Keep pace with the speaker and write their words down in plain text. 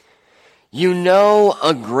You know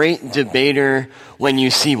a great debater when you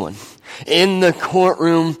see one. In the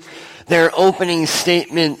courtroom, their opening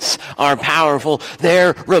statements are powerful.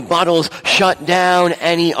 Their rebuttals shut down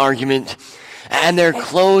any argument. And their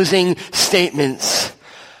closing statements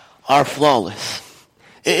are flawless.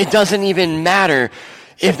 It doesn't even matter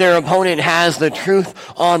if their opponent has the truth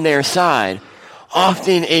on their side.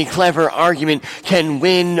 Often a clever argument can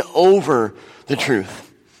win over the truth.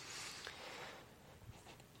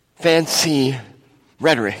 Fancy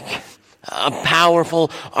rhetoric, a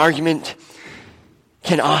powerful argument,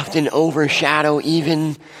 can often overshadow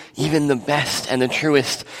even the best and the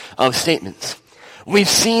truest of statements. We've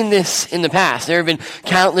seen this in the past. There have been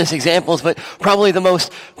countless examples, but probably the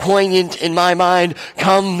most poignant in my mind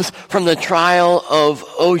comes from the trial of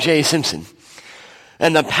O.J. Simpson.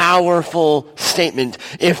 And the powerful statement,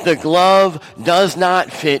 if the glove does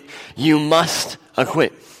not fit, you must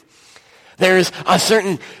acquit. There's a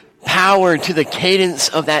certain power to the cadence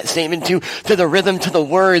of that statement, to the rhythm, to the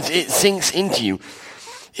words. It sinks into you.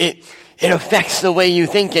 It affects the way you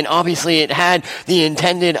think, and obviously it had the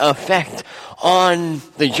intended effect on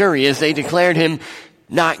the jury as they declared him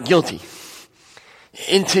not guilty.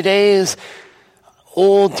 In today's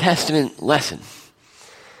Old Testament lesson,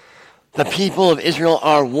 the people of Israel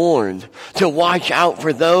are warned to watch out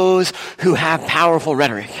for those who have powerful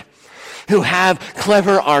rhetoric, who have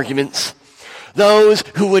clever arguments, those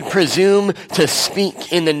who would presume to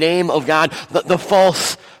speak in the name of God, the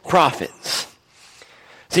false prophets.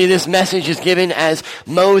 See, this message is given as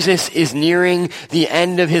Moses is nearing the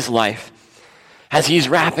end of his life, as he's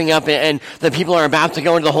wrapping up and the people are about to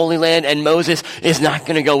go into the Holy Land and Moses is not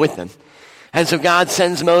going to go with them. And so God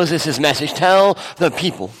sends Moses his message, tell the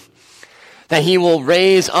people that he will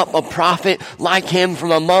raise up a prophet like him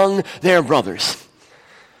from among their brothers.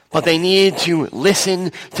 But they need to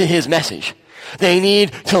listen to his message. They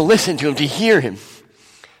need to listen to him, to hear him.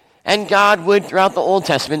 And God would, throughout the Old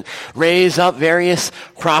Testament, raise up various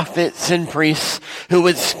prophets and priests who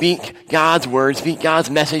would speak God's word, speak God's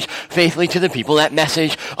message faithfully to the people, that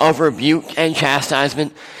message of rebuke and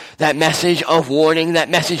chastisement, that message of warning, that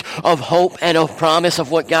message of hope and of promise of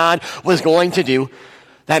what God was going to do,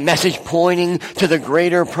 that message pointing to the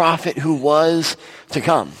greater prophet who was to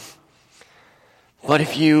come. But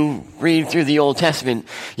if you read through the Old Testament,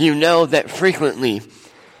 you know that frequently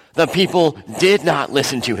the people did not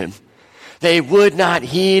listen to him. They would not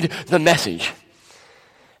heed the message.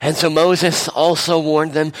 And so Moses also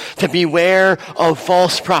warned them to beware of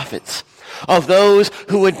false prophets, of those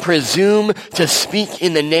who would presume to speak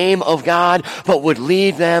in the name of God, but would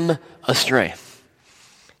lead them astray.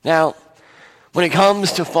 Now, when it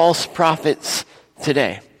comes to false prophets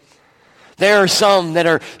today, there are some that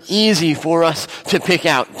are easy for us to pick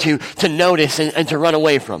out, to notice and to run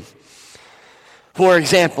away from. For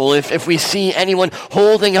example, if we see anyone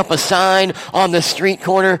holding up a sign on the street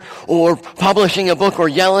corner or publishing a book or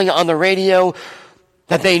yelling on the radio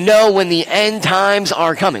that they know when the end times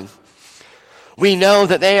are coming, we know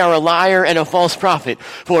that they are a liar and a false prophet.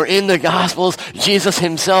 For in the Gospels, Jesus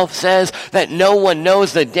himself says that no one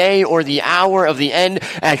knows the day or the hour of the end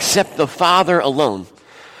except the Father alone.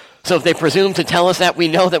 So if they presume to tell us that, we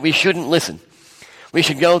know that we shouldn't listen. We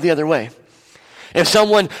should go the other way. If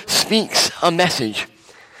someone speaks a message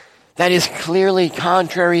that is clearly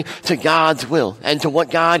contrary to God's will and to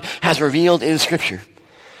what God has revealed in Scripture,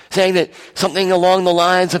 saying that something along the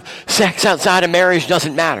lines of sex outside of marriage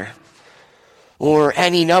doesn't matter, or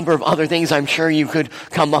any number of other things I'm sure you could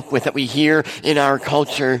come up with that we hear in our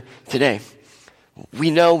culture today,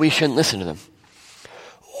 we know we shouldn't listen to them.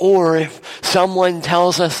 Or if someone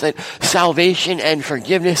tells us that salvation and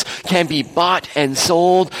forgiveness can be bought and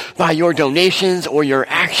sold by your donations or your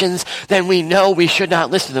actions, then we know we should not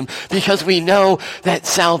listen to them, because we know that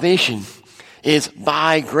salvation is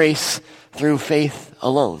by grace through faith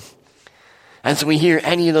alone. And so we hear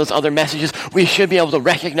any of those other messages, we should be able to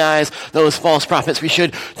recognize those false prophets. We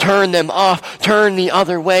should turn them off, turn the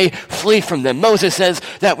other way, flee from them. Moses says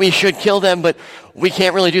that we should kill them, but we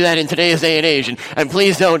can't really do that in today's day and age. And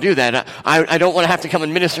please don't do that. I don't want to have to come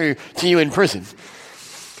and minister to you in prison.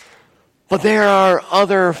 But there are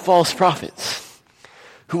other false prophets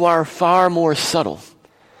who are far more subtle,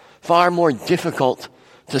 far more difficult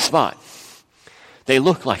to spot. They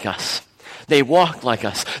look like us. They walk like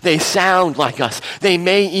us. They sound like us. They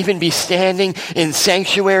may even be standing in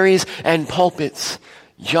sanctuaries and pulpits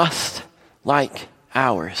just like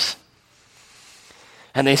ours.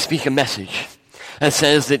 And they speak a message that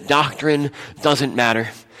says that doctrine doesn't matter,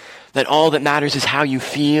 that all that matters is how you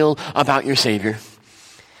feel about your Savior,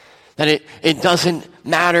 That it doesn't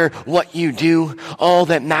matter what you do. All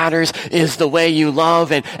that matters is the way you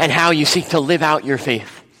love and how you seek to live out your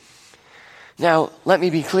faith. Now, let me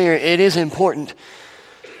be clear. It is important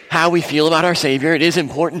how we feel about our Savior. It is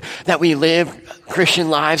important that we live Christian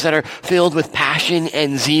lives that are filled with passion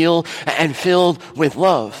and zeal and filled with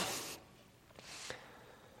love.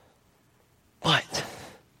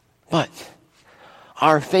 But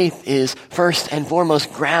our faith is first and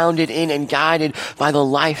foremost grounded in and guided by the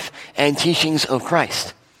life and teachings of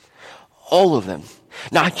Christ. All of them.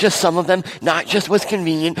 Not just some of them, not just what's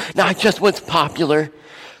convenient, not just what's popular,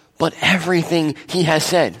 but everything he has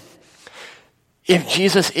said. If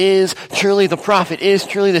Jesus is truly the prophet, is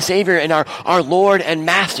truly the Savior and our Lord and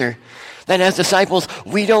Master, then as disciples,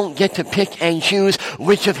 we don't get to pick and choose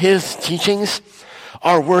which of his teachings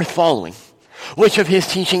are worth following. Which of his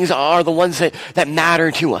teachings are the ones that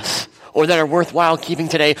matter to us or that are worthwhile keeping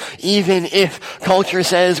today, even if culture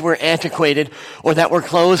says we're antiquated or that we're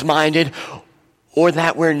closed-minded or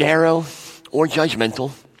that we're narrow or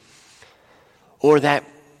judgmental or that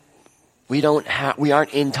we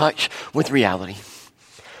aren't in touch with reality.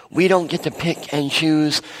 We don't get to pick and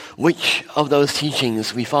choose which of those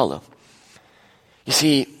teachings we follow. You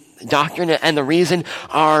see, doctrine and the reason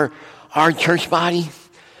our church body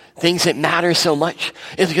thinks it matters so much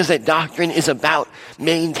is because that doctrine is about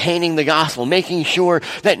maintaining the gospel, making sure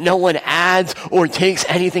that no one adds or takes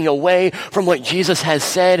anything away from what Jesus has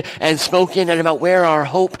said and spoken and about where our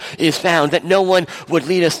hope is found, that no one would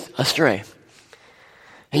lead us astray.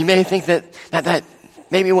 And you may think that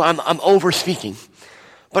maybe I'm over speaking,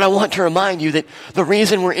 but I want to remind you that the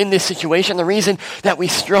reason we're in this situation, the reason that we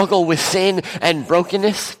struggle with sin and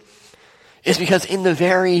brokenness is because in the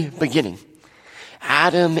very beginning,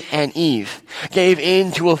 Adam and Eve gave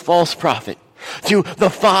in to a false prophet, to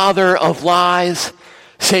the father of lies,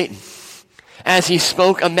 Satan, as he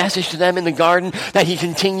spoke a message to them in the garden that he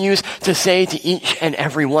continues to say to each and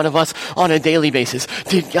every one of us on a daily basis.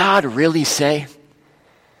 Did God really say?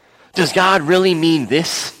 Does God really mean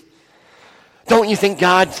this? Don't you think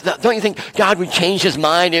God would change his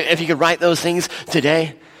mind if he could write those things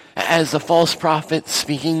today? As the false prophets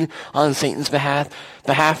speaking on Satan's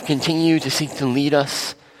behalf continue to seek to lead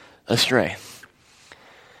us astray.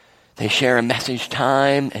 They share a message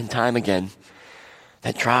time and time again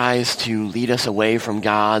that tries to lead us away from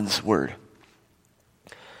God's word.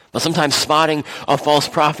 But sometimes spotting a false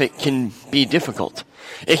prophet can be difficult.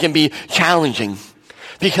 It can be challenging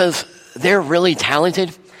because they're really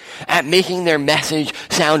talented at making their message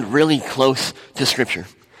sound really close to Scripture.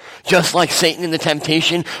 Just like Satan in the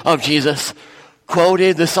temptation of Jesus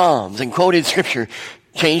quoted the Psalms and quoted Scripture,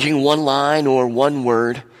 changing one line or one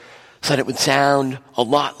word so that it would sound a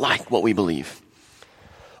lot like what we believe.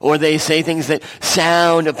 Or they say things that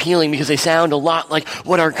sound appealing because they sound a lot like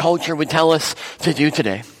what our culture would tell us to do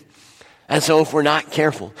today. And so if we're not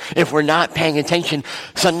careful, if we're not paying attention,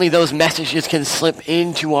 suddenly those messages can slip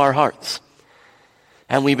into our hearts.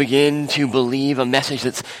 And we begin to believe a message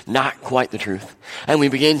that's not quite the truth. And we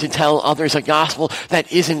begin to tell others a gospel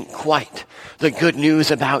that isn't quite the good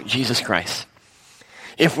news about Jesus Christ.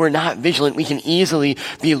 If we're not vigilant, we can easily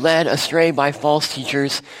be led astray by false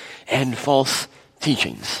teachers and false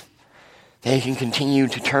teachings. They can continue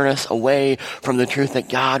to turn us away from the truth that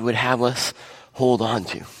God would have us hold on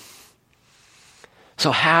to.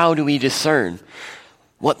 So how do we discern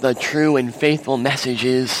what the true and faithful message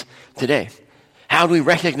is today? How do we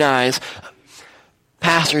recognize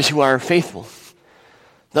pastors who are faithful?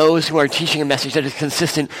 Those who are teaching a message that is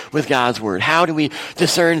consistent with God's word. How do we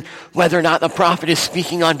discern whether or not the prophet is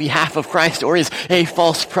speaking on behalf of Christ or is a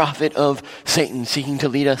false prophet of Satan seeking to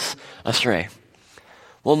lead us astray?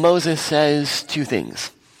 Well, Moses says two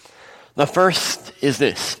things. The first is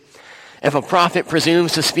this. If a prophet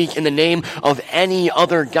presumes to speak in the name of any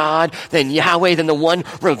other God than Yahweh, than the one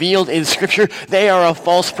revealed in Scripture, they are a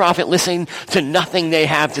false prophet listening to nothing they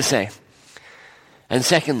have to say. And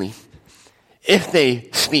secondly, if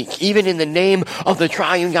they speak, even in the name of the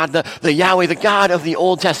triune God, the Yahweh, the God of the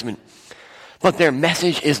Old Testament, but their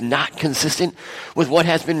message is not consistent with what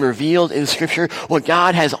has been revealed in Scripture, what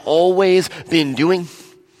God has always been doing,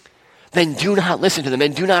 then do not listen to them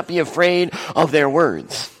and do not be afraid of their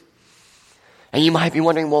words. And you might be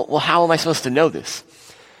wondering, well, how am I supposed to know this?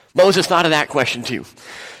 Moses thought of that question too.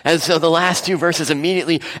 And so the last two verses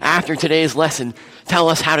immediately after today's lesson tell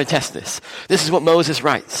us how to test this. This is what Moses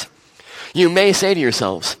writes. You may say to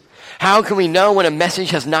yourselves, how can we know when a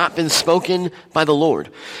message has not been spoken by the Lord?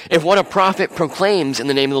 If what a prophet proclaims in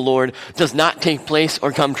the name of the Lord does not take place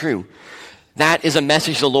or come true, that is a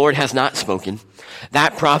message the Lord has not spoken.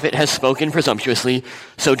 That prophet has spoken presumptuously,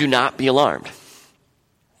 so do not be alarmed.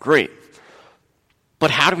 Great. But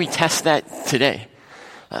how do we test that today?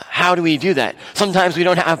 How do we do that? Sometimes we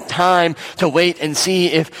don't have time to wait and see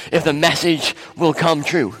if the message will come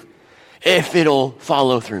true, if it'll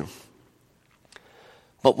follow through.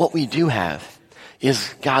 But what we do have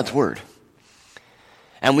is God's word.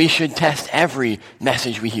 And we should test every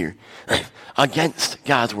message we hear against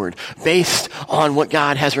God's word, based on what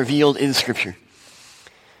God has revealed in Scripture.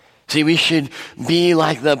 See, we should be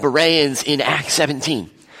like the Bereans in Acts 17,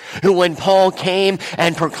 who when Paul came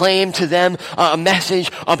and proclaimed to them a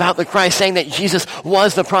message about the Christ, saying that Jesus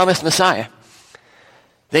was the promised Messiah,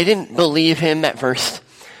 they didn't believe him at first.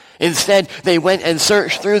 Instead, they went and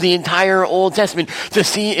searched through the entire Old Testament to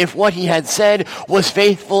see if what he had said was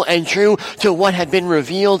faithful and true to what had been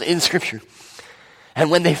revealed in Scripture.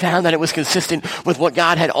 And when they found that it was consistent with what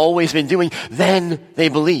God had always been doing, then they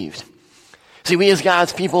believed. See, we as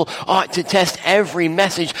God's people ought to test every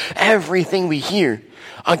message, everything we hear,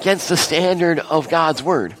 against the standard of God's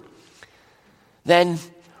word. Then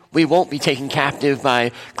we won't be taken captive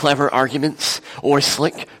by clever arguments or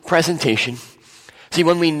slick presentation. See,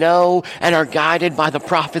 when we know and are guided by the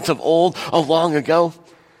prophets of old, of long ago,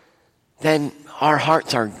 then our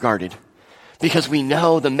hearts are guarded because we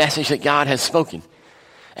know the message that God has spoken.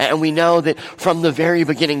 And we know that from the very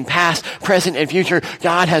beginning, past, present, and future,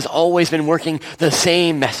 God has always been working the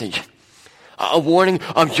same message. A warning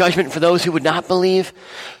of judgment for those who would not believe,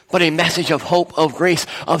 but a message of hope, of grace,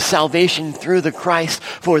 of salvation through the Christ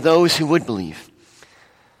for those who would believe.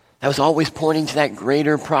 That was always pointing to that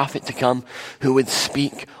greater prophet to come who would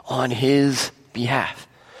speak on his behalf.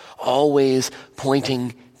 Always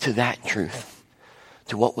pointing to that truth,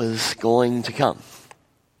 to what was going to come.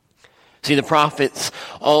 See, the prophets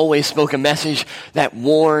always spoke a message that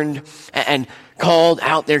warned and called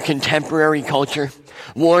out their contemporary culture,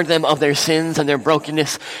 warned them of their sins and their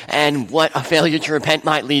brokenness and what a failure to repent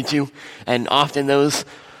might lead to. And often those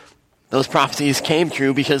prophecies came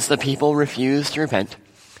true because the people refused to repent.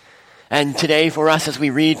 And today for us, as we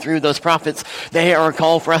read through those prophets, they are a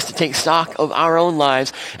call for us to take stock of our own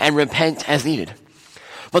lives and repent as needed.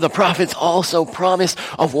 But the prophets also promised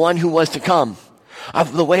of one who was to come,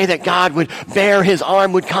 of the way that God would bear his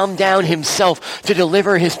arm, would come down himself to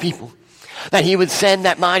deliver his people, that he would send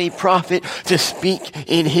that mighty prophet to speak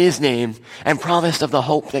in his name, and promised of the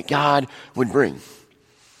hope that God would bring.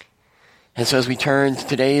 And so as we turn to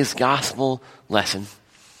today's gospel lesson,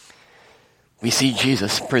 we see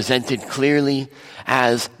Jesus presented clearly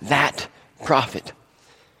as that prophet.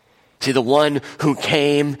 See, the one who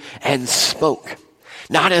came and spoke,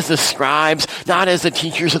 not as the scribes, not as the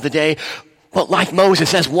teachers of the day, but like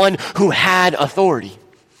Moses, as one who had authority.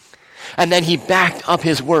 And then he backed up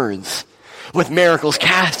his words with miracles,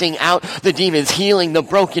 casting out the demons, healing the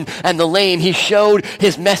broken and the lame. He showed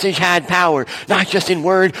his message had power, not just in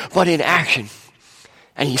word, but in action.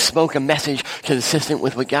 And he spoke a message consistent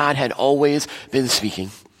with what God had always been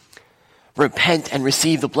speaking. Repent and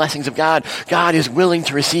receive the blessings of God. God is willing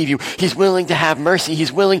to receive you. He's willing to have mercy.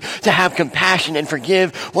 He's willing to have compassion and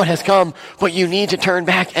forgive what has come. But you need to turn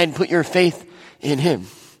back and put your faith in him.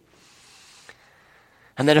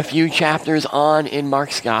 And then a few chapters on in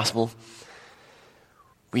Mark's gospel,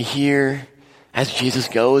 we hear as Jesus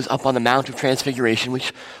goes up on the Mount of Transfiguration,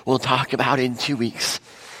 which we'll talk about in 2 weeks,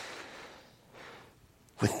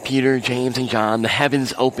 with Peter, James, and John, the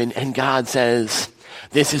heavens open, and God says,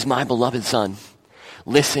 "This is my beloved Son.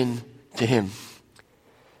 Listen to him."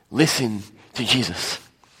 Listen to Jesus.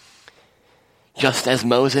 Just as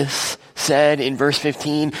Moses said in verse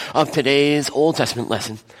 15 of today's Old Testament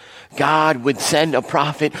lesson, God would send a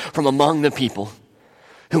prophet from among the people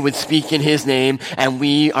who would speak in his name, and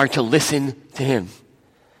we are to listen to him.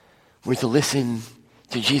 We're to listen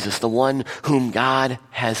to Jesus, the one whom God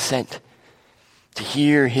has sent to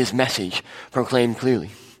hear his message proclaimed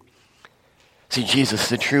clearly. See, Jesus,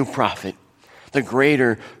 the true prophet, the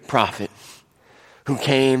greater prophet, who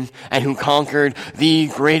came and who conquered the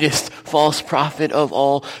greatest false prophet of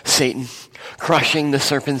all, Satan, crushing the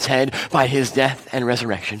serpent's head by his death and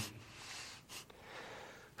resurrection,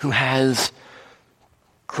 who has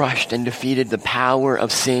crushed and defeated the power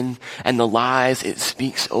of sin and the lies it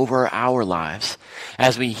speaks over our lives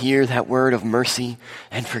as we hear that word of mercy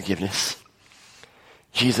and forgiveness.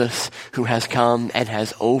 Jesus, who has come and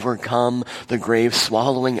has overcome the grave,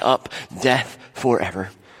 swallowing up death forever,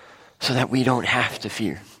 so that we don't have to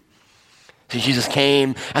fear. See, Jesus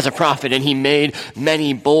came as a prophet, and he made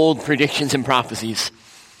many bold predictions and prophecies.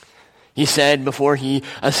 He said before he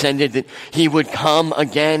ascended that he would come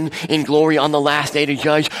again in glory on the last day to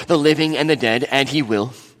judge the living and the dead, and he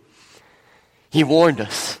will. He warned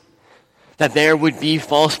us that there would be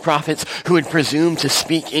false prophets who would presume to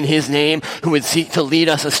speak in his name, who would seek to lead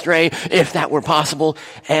us astray if that were possible,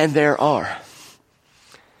 and there are.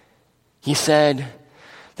 He said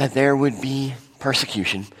that there would be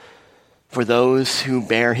persecution for those who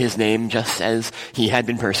bear his name just as he had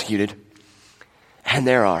been persecuted. And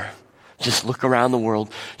there are. Just look around the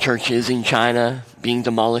world. Churches in China being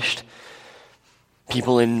demolished.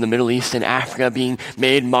 People in the Middle East and Africa being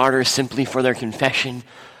made martyrs simply for their confession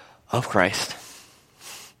of Christ.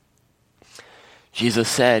 Jesus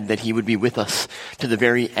said that he would be with us to the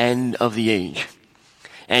very end of the age.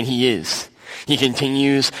 And he is. He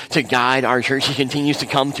continues to guide our church. He continues to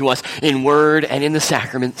come to us in word and in the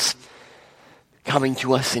sacraments, coming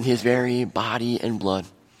to us in his very body and blood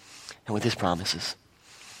and with his promises.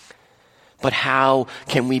 But how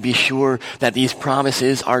can we be sure that these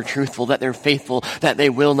promises are truthful, that they're faithful, that they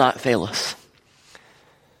will not fail us?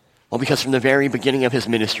 Well, because from the very beginning of his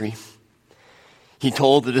ministry, he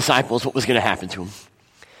told the disciples what was going to happen to him.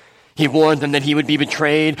 He warned them that he would be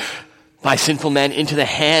betrayed by sinful men into the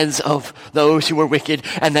hands of those who were wicked,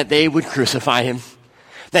 and that they would crucify him,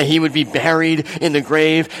 that he would be buried in the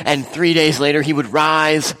grave, and 3 days later he would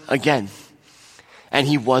rise again. And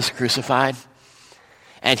he was crucified.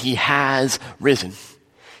 And he has risen.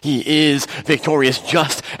 He is victorious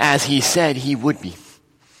just as he said he would be.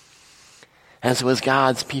 And so as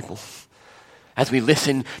God's people, as we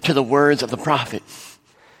listen to the words of the prophet,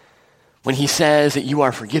 when he says that you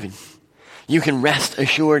are forgiven, you can rest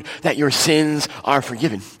assured that your sins are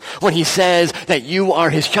forgiven. When he says that you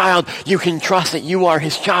are his child, you can trust that you are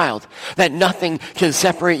his child, that nothing can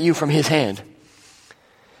separate you from his hand.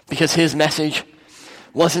 Because his message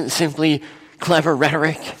wasn't simply clever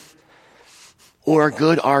rhetoric or a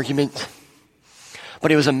good argument,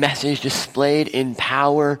 but it was a message displayed in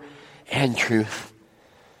power and truth,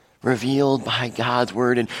 revealed by God's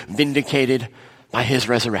word and vindicated by his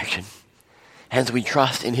resurrection. As we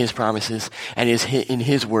trust in his promises and in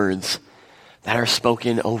his words that are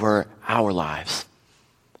spoken over our lives.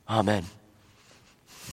 Amen.